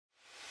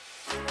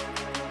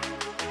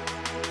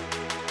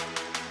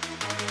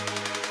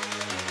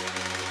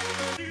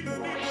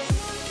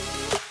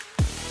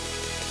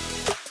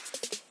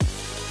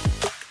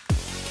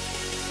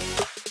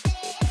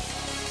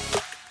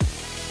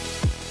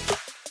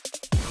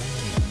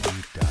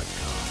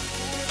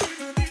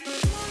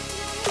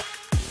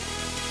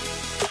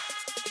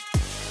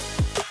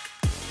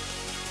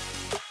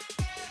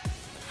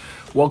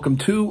Welcome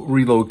to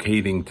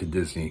Relocating to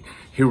Disney.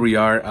 Here we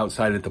are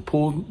outside at the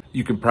pool.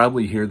 You can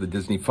probably hear the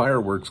Disney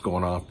fireworks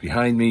going off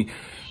behind me.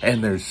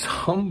 And there's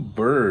some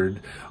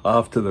bird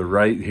off to the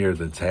right here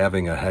that's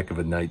having a heck of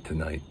a night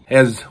tonight.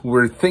 As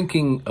we're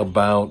thinking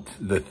about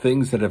the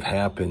things that have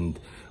happened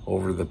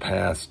over the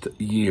past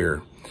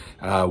year,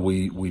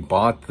 we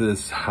bought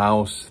this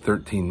house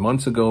 13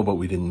 months ago, but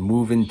we didn't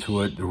move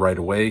into it right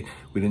away.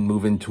 We didn't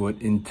move into it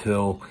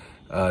until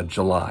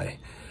July.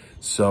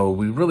 So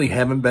we really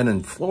haven't been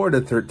in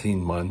Florida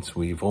 13 months.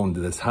 We've owned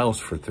this house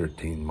for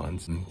 13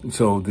 months.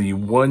 So the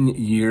 1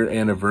 year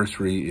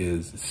anniversary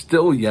is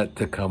still yet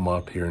to come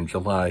up here in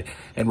July.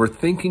 And we're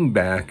thinking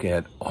back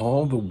at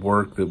all the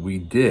work that we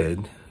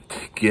did to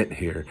get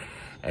here.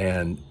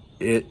 And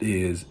it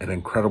is an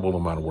incredible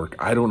amount of work.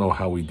 I don't know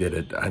how we did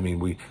it. I mean,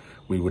 we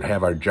would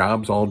have our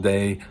jobs all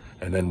day,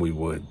 and then we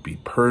would be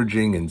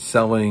purging and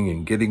selling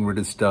and getting rid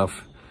of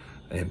stuff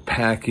and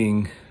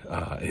packing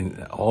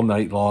all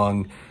night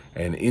long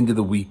and into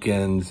the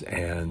weekends,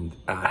 and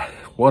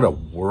what a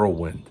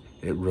whirlwind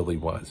it really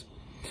was.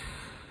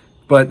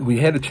 But we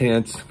had a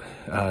chance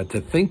to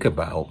think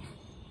about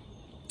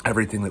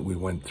everything that we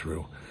went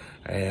through.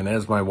 And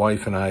as my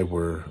wife and I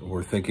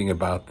were thinking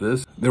about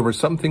this, there were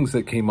some things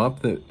that came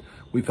up that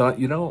we thought,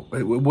 you know,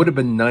 it would have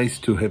been nice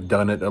to have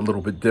done it a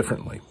little bit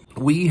differently.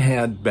 We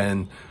had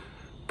been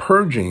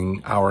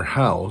purging our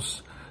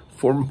house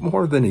for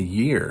more than a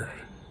year.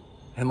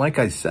 And like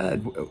I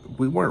said,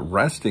 we weren't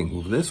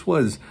resting. This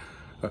was,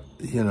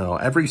 you know,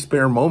 every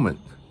spare moment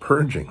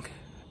purging,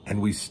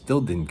 and we still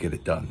didn't get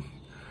it done.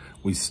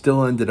 We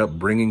still ended up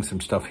bringing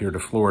some stuff here to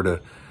Florida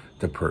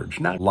to purge.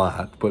 Not a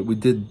lot, but we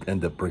did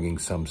end up bringing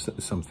some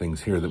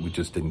things here that we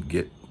just didn't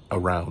get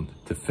around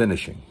to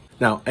finishing.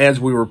 Now, as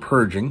we were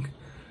purging,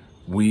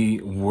 we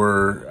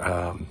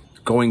were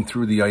going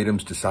through the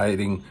items,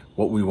 deciding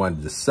what we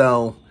wanted to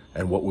sell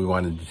and what we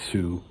wanted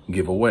to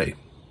give away.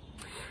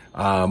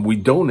 We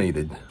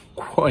donated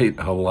quite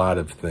a lot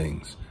of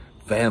things,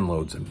 van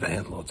loads and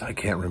van loads. I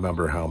can't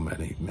remember how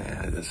many,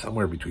 man,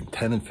 somewhere between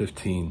 10 and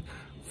 15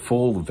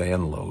 full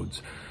van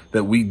loads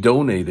that we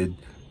donated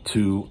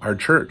to our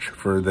church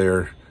for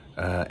their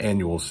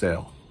annual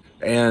sale.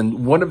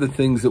 And one of the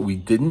things that we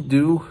didn't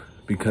do,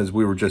 because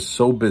we were just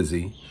so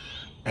busy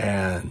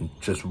and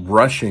just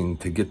rushing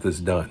to get this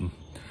done,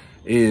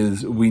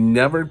 is we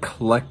never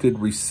collected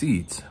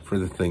receipts for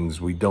the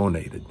things we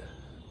donated.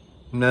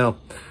 Now,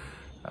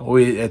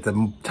 at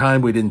the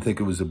time, we didn't think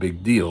it was a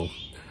big deal,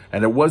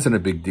 and it wasn't a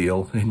big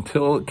deal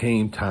until it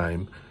came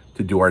time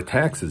to do our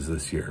taxes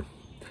this year,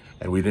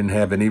 and we didn't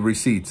have any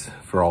receipts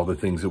for all the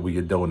things that we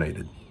had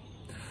donated.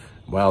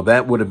 Well,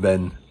 that would have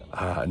been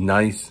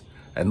nice,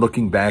 and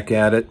looking back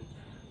at it,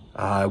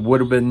 would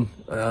have been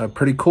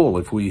pretty cool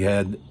if we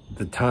had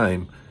the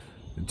time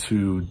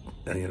to,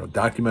 you know,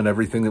 document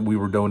everything that we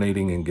were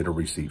donating and get a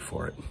receipt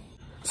for it.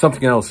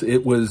 Something else,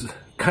 it was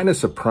kind of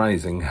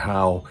surprising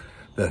how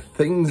the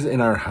things in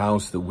our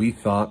house that we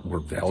thought were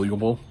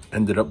valuable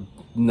ended up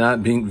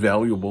not being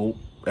valuable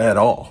at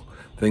all.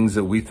 Things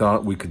that we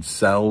thought we could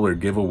sell or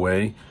give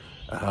away,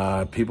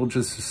 people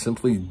just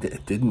simply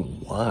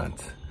didn't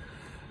want.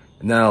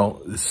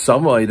 Now,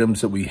 some items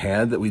that we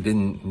had that we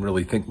didn't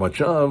really think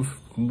much of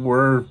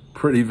were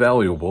pretty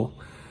valuable.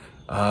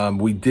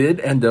 We did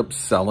end up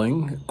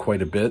selling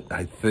quite a bit.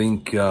 I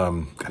think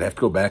I'd have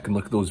to go back and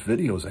look at those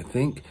videos. I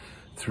think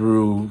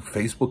through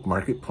Facebook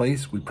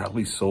Marketplace, we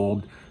probably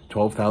sold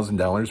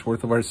 $12,000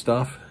 worth of our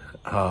stuff,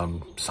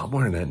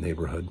 somewhere in that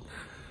neighborhood,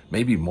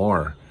 maybe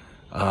more.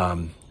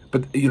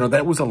 But, you know,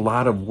 that was a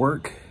lot of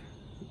work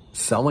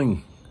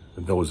selling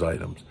those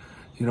items.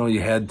 You know,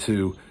 you had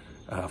to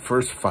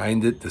first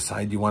find it,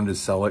 decide you wanted to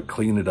sell it,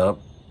 clean it up,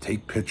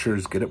 take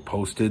pictures, get it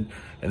posted,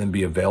 and then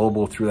be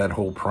available through that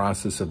whole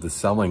process of the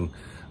selling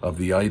of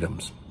the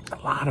items.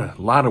 A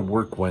lot of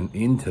work went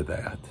into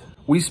that.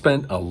 We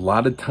spent a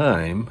lot of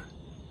time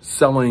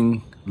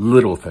selling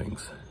little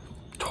things,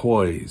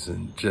 toys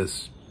and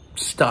just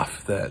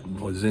stuff that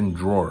was in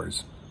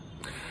drawers.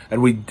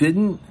 And we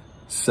didn't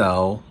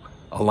sell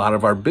a lot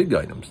of our big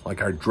items,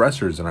 like our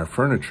dressers and our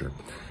furniture.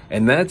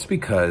 And that's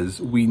because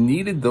we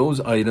needed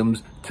those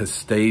items to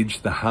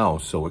stage the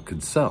house so it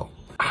could sell.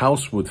 A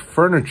house with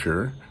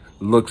furniture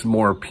looks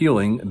more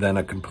appealing than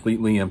a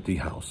completely empty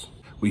house.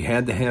 We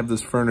had to have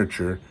this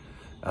furniture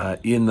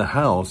in the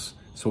house,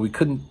 so we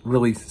couldn't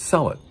really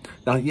sell it.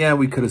 Now, yeah,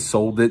 we could have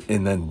sold it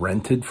and then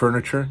rented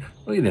furniture.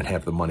 We didn't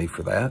have the money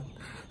for that.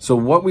 So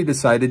what we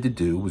decided to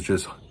do was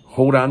just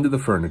hold on to the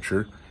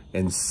furniture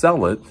and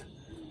sell it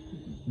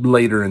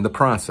later in the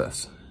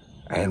process.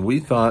 And we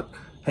thought,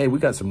 hey, we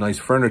got some nice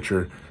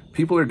furniture.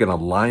 People are gonna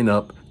line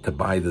up to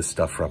buy this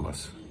stuff from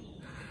us.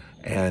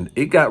 And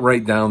it got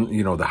right down,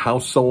 you know, the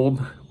house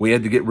sold. We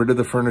had to get rid of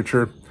the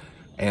furniture,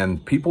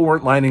 and people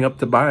weren't lining up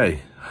to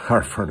buy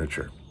our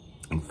furniture.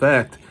 In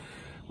fact,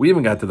 we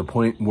even got to the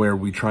point where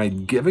we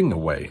tried giving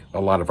away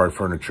a lot of our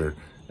furniture,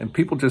 and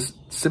people just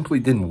simply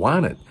didn't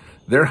want it.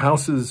 Their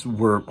houses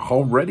were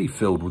already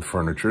filled with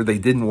furniture. They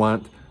didn't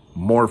want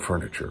more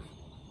furniture.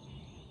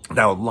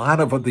 Now, a lot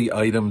of the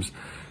items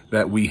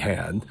that we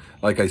had,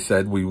 like I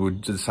said, we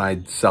would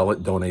decide to sell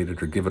it, donate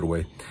it, or give it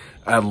away.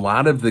 A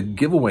lot of the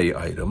giveaway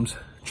items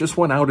just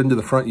went out into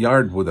the front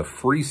yard with a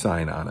free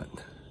sign on it.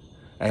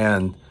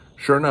 And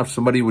sure enough,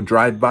 somebody would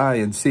drive by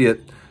and see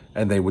it,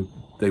 and they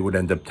would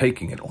end up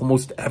taking it,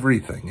 almost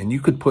everything. And you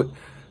could put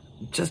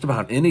just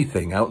about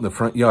anything out in the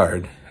front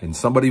yard, and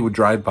somebody would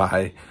drive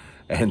by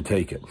and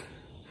take it.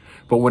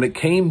 But when it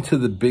came to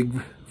the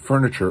big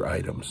furniture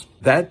items,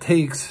 that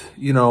takes,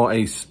 you know,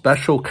 a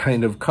special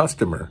kind of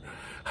customer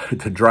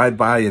to drive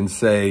by and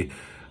say,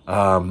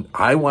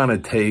 I want to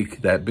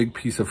take that big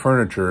piece of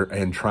furniture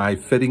and try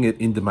fitting it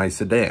into my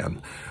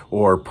sedan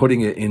or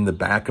putting it in the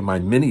back of my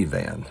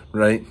minivan,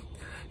 right?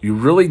 You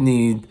really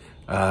need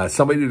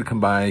somebody to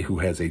come by who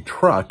has a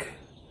truck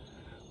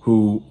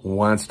who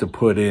wants to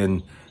put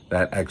in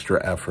that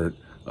extra effort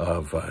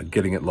of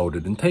getting it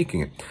loaded and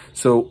taking it.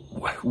 So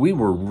we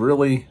were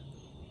really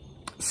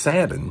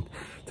saddened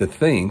to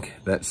think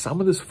that some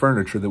of this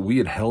furniture that we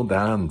had held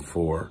on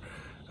for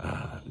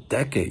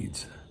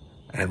decades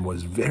and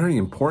was very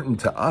important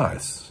to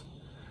us,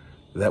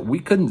 that we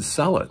couldn't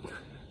sell it.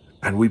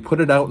 And we put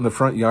it out in the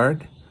front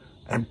yard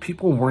and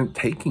people weren't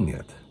taking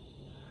it.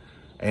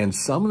 And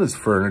some of this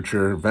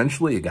furniture,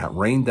 eventually it got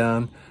rained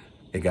on,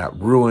 it got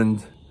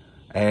ruined,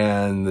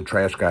 and the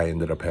trash guy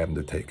ended up having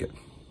to take it.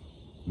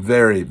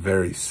 Very,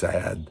 very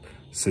sad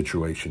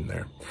situation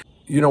there.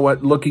 You know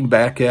what, looking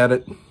back at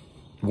it,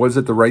 was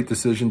it the right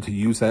decision to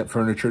use that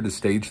furniture to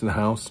stage the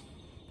house?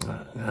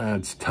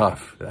 It's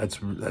tough.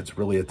 That's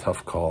really a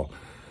tough call.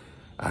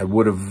 I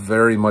would have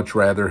very much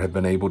rather have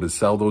been able to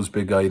sell those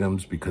big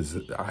items because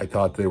I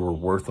thought they were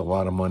worth a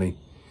lot of money.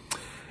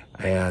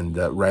 And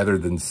rather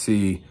than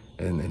see,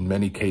 in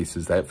many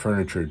cases, that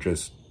furniture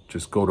just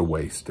go to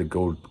waste, to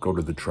go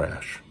to the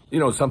trash. You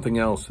know, something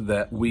else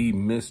that we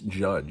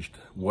misjudged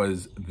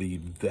was the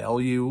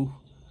value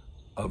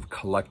of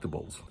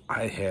collectibles.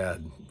 I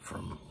had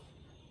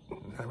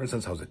ever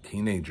since I was a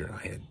teenager,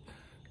 I had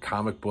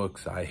comic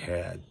books, I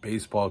had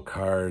baseball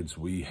cards,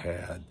 we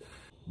had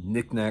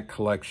knick-knack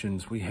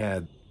collections, we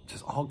had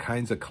just all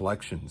kinds of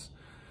collections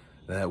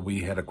that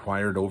we had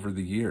acquired over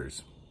the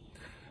years.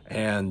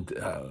 And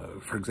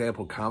for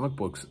example, comic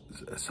books,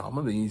 some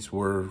of these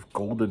were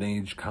golden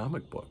age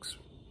comic books.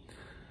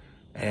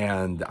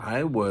 And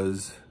I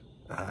was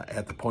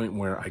at the point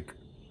where I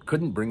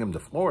couldn't bring them to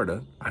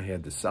Florida. I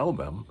had to sell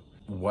them.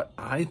 What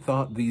I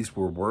thought these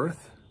were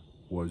worth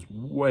was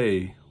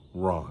way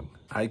wrong.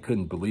 I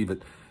couldn't believe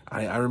it.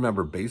 I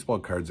remember baseball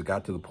cards, it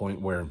got to the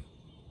point where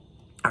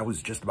I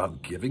was just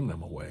about giving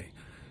them away.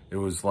 It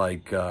was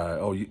like,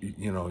 oh,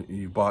 you know,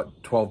 you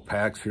bought 12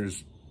 packs,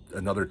 here's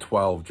another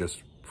 12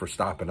 just for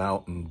stopping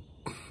out and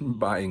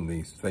buying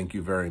these. Thank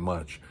you very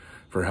much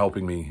for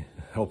helping me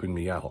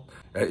out.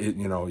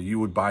 You know, you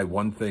would buy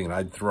one thing and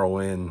I'd throw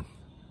in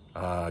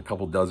a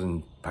couple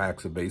dozen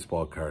packs of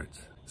baseball cards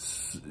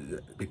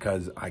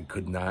because I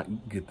could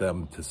not get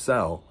them to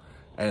sell.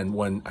 And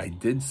when I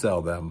did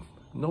sell them,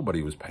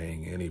 nobody was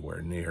paying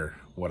anywhere near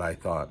what I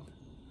thought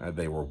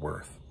they were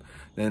worth.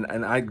 And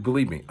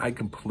believe me, I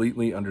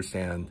completely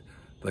understand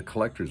the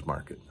collector's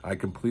market. I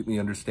completely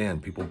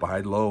understand people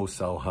buy low,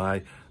 sell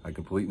high. I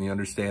completely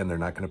understand they're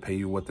not going to pay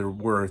you what they're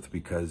worth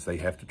because they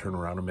have to turn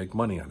around and make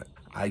money on it.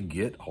 I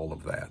get all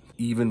of that.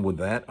 Even with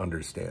that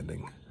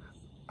understanding,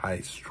 I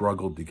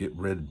struggled to get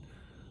rid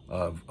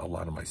of a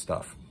lot of my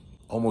stuff.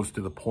 Almost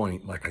to the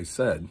point, like I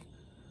said,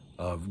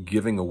 of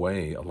giving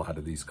away a lot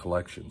of these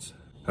collections.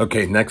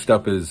 Okay, next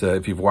up is,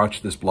 if you've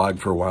watched this blog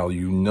for a while,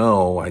 you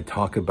know I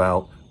talk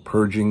about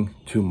purging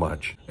too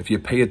much. If you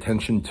pay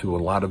attention to a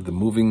lot of the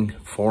moving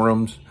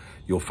forums,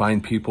 you'll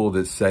find people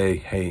that say,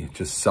 hey,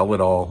 just sell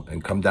it all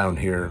and come down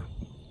here,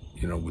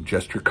 you know, with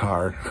just your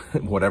car,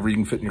 whatever you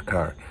can fit in your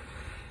car.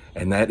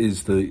 And that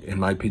is, in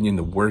my opinion,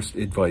 the worst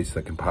advice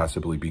that can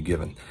possibly be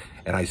given.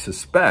 And I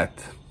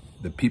suspect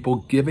the people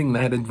giving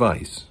that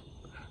advice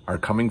are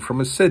coming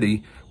from a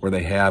city where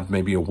they have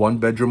maybe a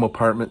one-bedroom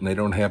apartment and they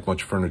don't have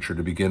much furniture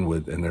to begin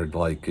with, and they're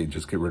like, hey,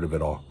 just get rid of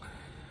it all.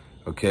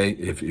 Okay,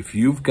 if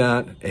you've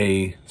got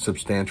a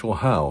substantial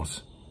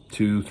house,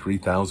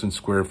 2,000-3,000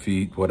 square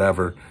feet,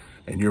 whatever,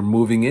 and you're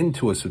moving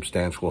into a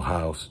substantial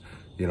house,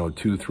 you know,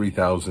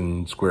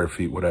 2,000-3,000 square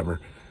feet,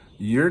 whatever,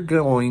 you're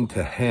going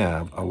to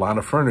have a lot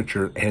of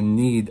furniture and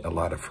need a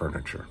lot of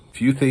furniture. If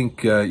you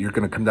think you're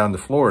going to come down to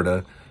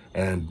Florida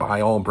and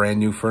buy all brand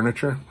new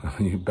furniture,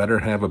 you better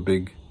have a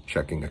big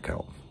checking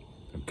account.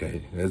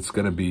 Okay, it's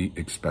going to be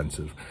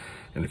expensive.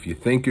 And if you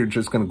think you're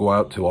just going to go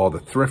out to all the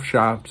thrift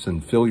shops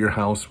and fill your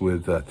house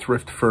with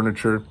thrift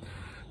furniture,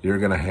 you're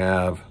going to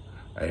have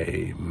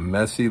a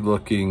messy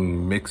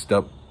looking, mixed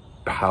up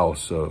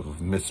house of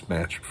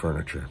mismatched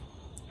furniture.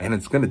 And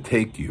it's going to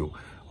take you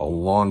a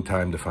long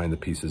time to find the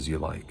pieces you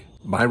like.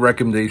 My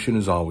recommendation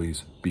is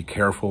always be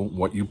careful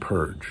what you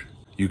purge.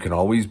 You can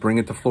always bring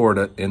it to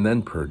Florida and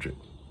then purge it.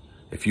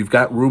 If you've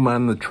got room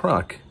on the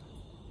truck,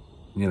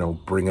 you know,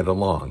 bring it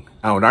along.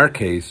 Now, in our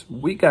case,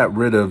 we got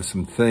rid of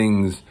some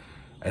things,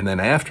 and then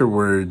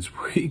afterwards,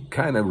 we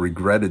kind of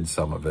regretted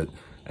some of it.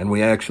 And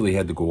we actually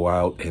had to go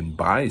out and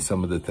buy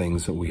some of the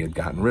things that we had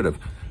gotten rid of.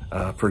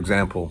 For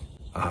example,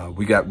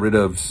 we got rid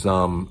of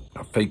some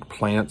fake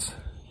plants,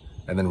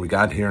 and then we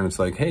got here and it's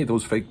like, hey,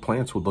 those fake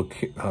plants would look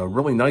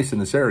really nice in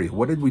this area.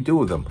 What did we do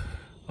with them?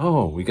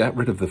 Oh, we got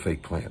rid of the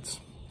fake plants.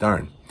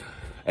 Darn.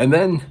 And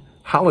then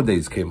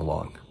holidays came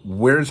along.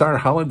 Where's our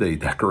holiday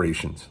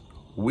decorations?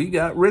 We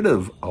got rid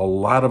of a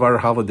lot of our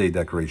holiday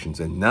decorations,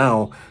 and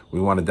now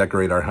we want to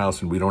decorate our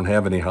house and we don't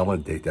have any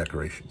holiday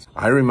decorations.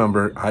 I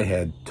remember I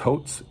had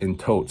totes and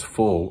totes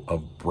full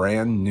of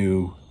brand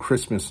new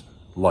Christmas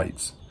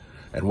lights.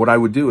 And what I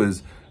would do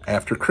is,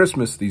 after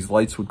Christmas, these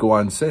lights would go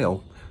on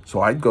sale. So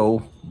I'd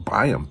go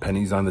buy them,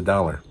 pennies on the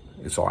dollar.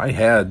 So I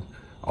had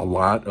a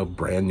lot of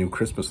brand new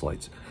Christmas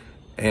lights.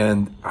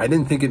 And I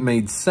didn't think it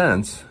made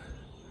sense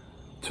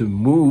to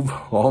move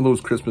all those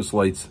Christmas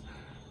lights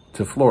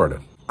to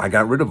Florida. I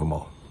got rid of them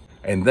all.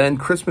 And then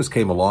Christmas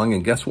came along,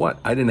 and guess what?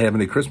 I didn't have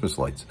any Christmas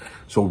lights.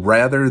 So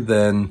rather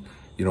than,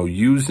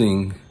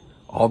 using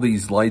all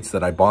these lights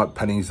that I bought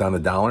pennies on the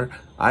dollar,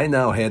 I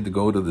now had to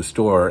go to the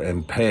store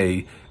and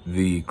pay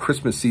the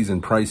Christmas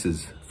season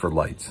prices for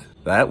lights.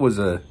 That was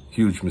a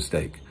huge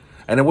mistake.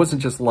 And it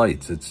wasn't just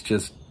lights, it's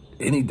just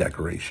any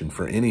decoration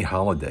for any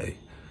holiday.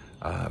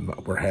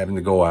 We're having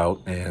to go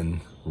out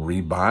and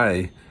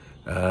rebuy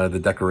the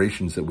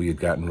decorations that we had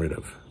gotten rid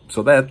of.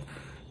 So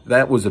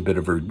that was a bit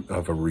of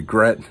a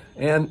regret.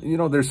 And,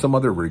 there's some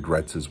other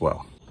regrets as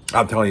well.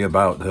 I'll tell you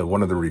about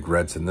one of the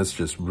regrets, and this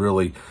just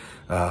really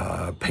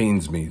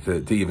pains me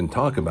to even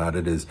talk about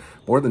it, is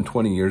more than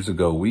 20 years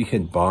ago, we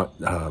had bought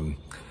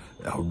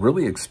a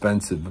really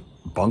expensive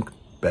bunk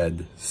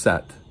bed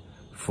set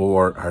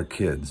for our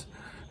kids.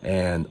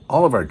 And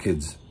all of our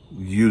kids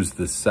used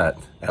this set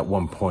at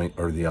one point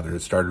or the other.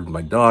 It started with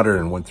my daughter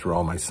and went through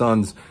all my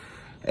sons.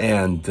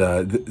 And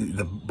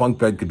the bunk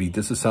bed could be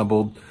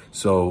disassembled.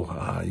 So,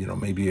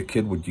 maybe a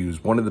kid would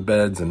use one of the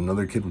beds and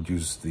another kid would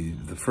use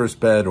the first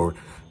bed, or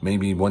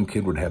maybe one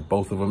kid would have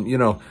both of them.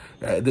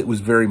 It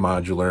was very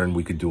modular and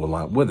we could do a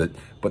lot with it.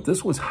 But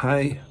this was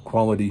high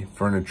quality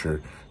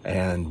furniture,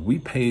 and we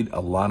paid a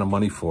lot of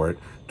money for it.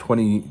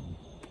 20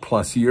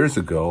 plus years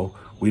ago,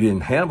 we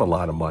didn't have a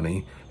lot of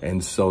money.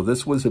 And so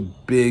this was a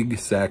big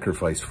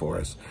sacrifice for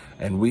us.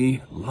 And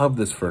we love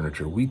this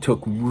furniture. We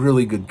took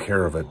really good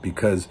care of it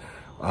because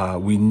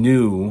we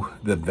knew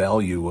the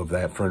value of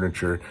that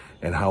furniture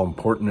and how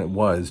important it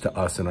was to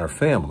us and our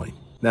family.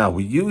 Now,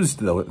 we used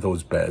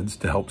those beds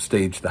to help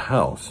stage the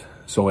house.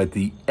 So at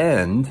the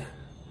end,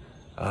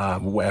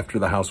 after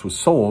the house was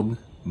sold,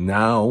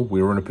 now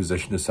we were in a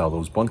position to sell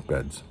those bunk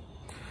beds.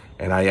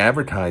 And I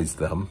advertised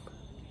them,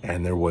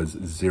 and there was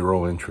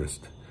zero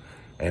interest.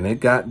 And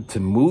it got to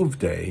move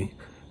day,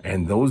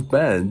 and those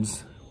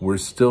beds were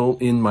still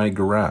in my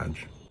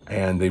garage.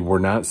 And they were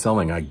not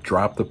selling. I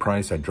dropped the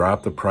price. I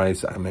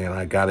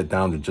got it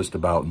down to just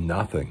about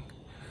nothing.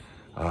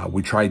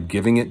 We tried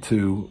giving it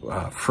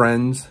to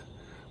friends.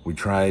 We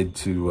tried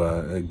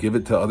to give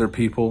it to other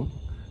people.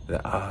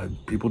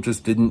 People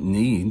just didn't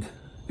need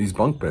these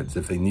bunk beds.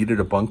 If they needed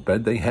a bunk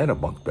bed, they had a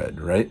bunk bed,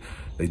 right?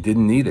 They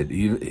didn't need it.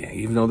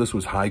 Even though this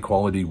was high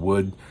quality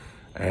wood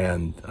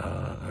and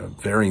a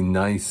very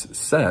nice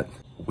set,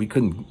 we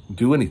couldn't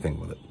do anything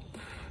with it.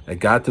 It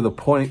got to the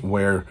point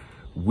where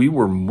we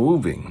were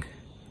moving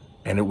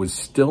and it was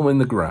still in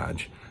the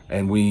garage,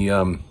 and we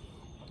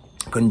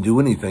couldn't do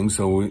anything.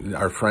 So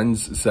our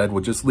friends said,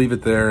 well, just leave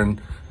it there,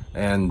 and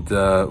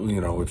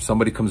if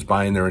somebody comes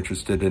by and they're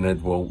interested in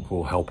it,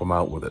 we'll help them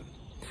out with it.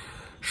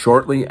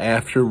 Shortly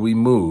after we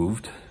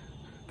moved,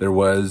 there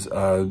was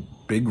a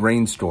big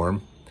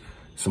rainstorm.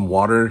 Some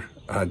water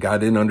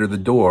got in under the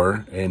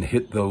door and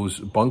hit those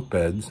bunk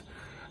beds,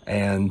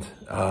 and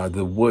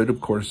the wood,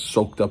 of course,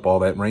 soaked up all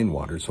that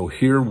rainwater. So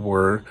here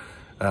were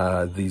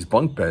these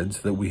bunk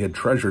beds that we had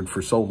treasured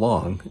for so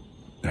long,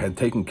 had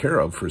taken care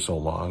of for so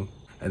long,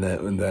 and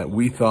that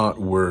we thought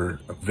were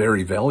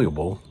very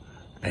valuable,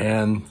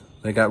 and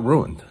they got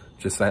ruined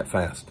just that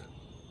fast.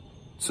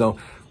 So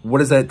what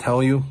does that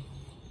tell you?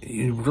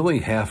 You really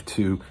have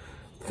to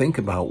think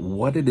about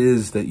what it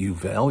is that you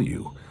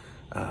value.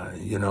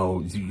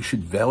 You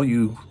should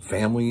value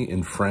family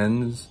and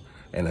friends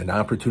and an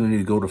opportunity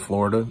to go to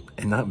Florida,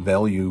 and not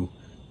value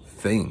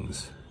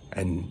things.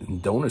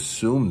 And don't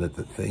assume that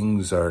the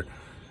things are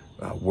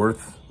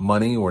worth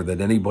money, or that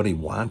anybody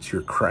wants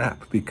your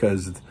crap,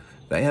 because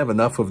they have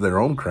enough of their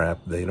own crap.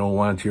 They don't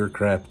want your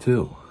crap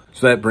too.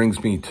 So that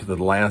brings me to the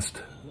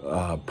last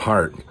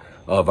part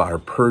of our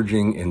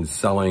purging and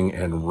selling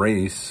and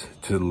race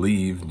to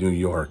leave New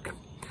York.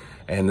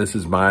 And this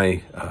is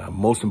my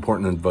most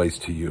important advice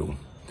to you.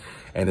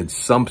 And it's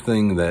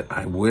something that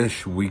I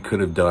wish we could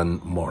have done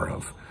more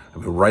of. I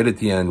mean, right at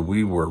the end,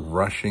 we were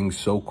rushing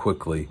so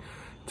quickly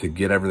to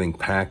get everything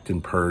packed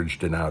and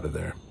purged and out of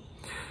there.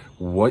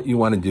 What you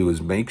want to do is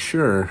make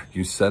sure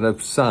you set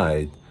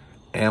aside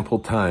ample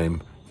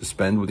time to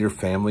spend with your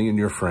family and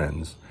your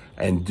friends,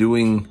 and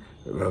doing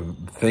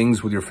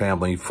things with your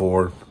family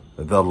for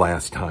the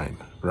last time,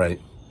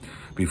 right?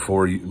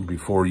 Before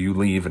you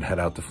leave and head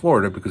out to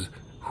Florida, because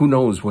Who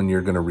knows when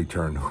you're going to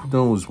return? Who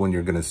knows when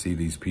you're going to see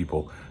these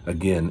people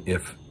again,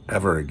 if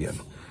ever again?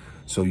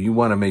 So you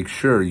want to make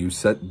sure you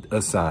set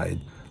aside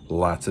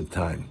lots of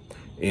time.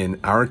 In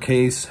our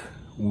case,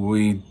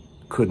 we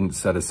couldn't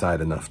set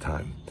aside enough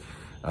time.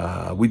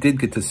 We did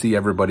get to see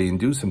everybody and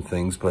do some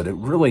things, but it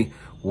really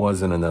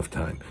wasn't enough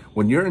time.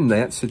 When you're in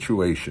that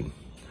situation,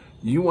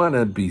 you want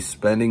to be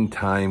spending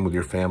time with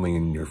your family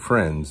and your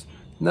friends,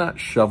 not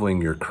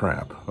shoveling your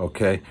crap,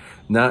 okay?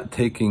 Not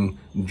taking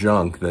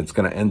junk that's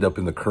going to end up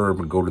in the curb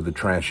and go to the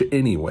trash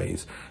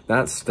anyways.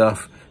 Not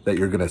stuff that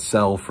you're going to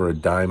sell for a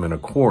dime and a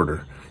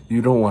quarter.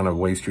 You don't want to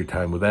waste your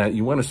time with that.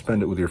 You want to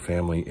spend it with your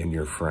family and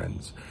your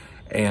friends.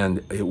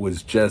 And it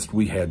was just,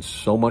 we had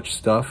so much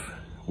stuff.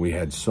 We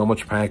had so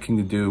much packing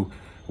to do.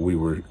 We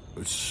were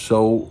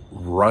so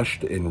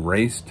rushed and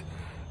raced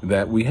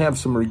that we have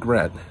some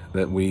regret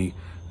that we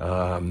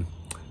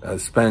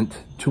spent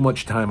too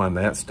much time on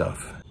that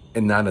stuff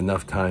and not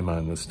enough time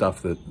on the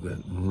stuff that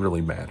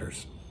really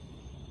matters.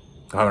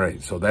 All right,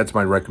 so that's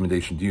my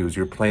recommendation to you. As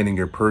you're planning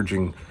your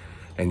purging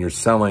and you're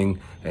selling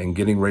and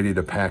getting ready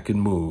to pack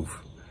and move,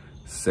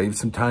 save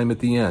some time at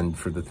the end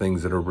for the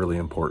things that are really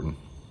important.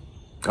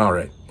 All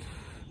right,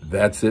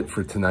 that's it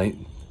for tonight.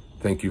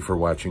 Thank you for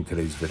watching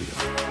today's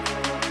video.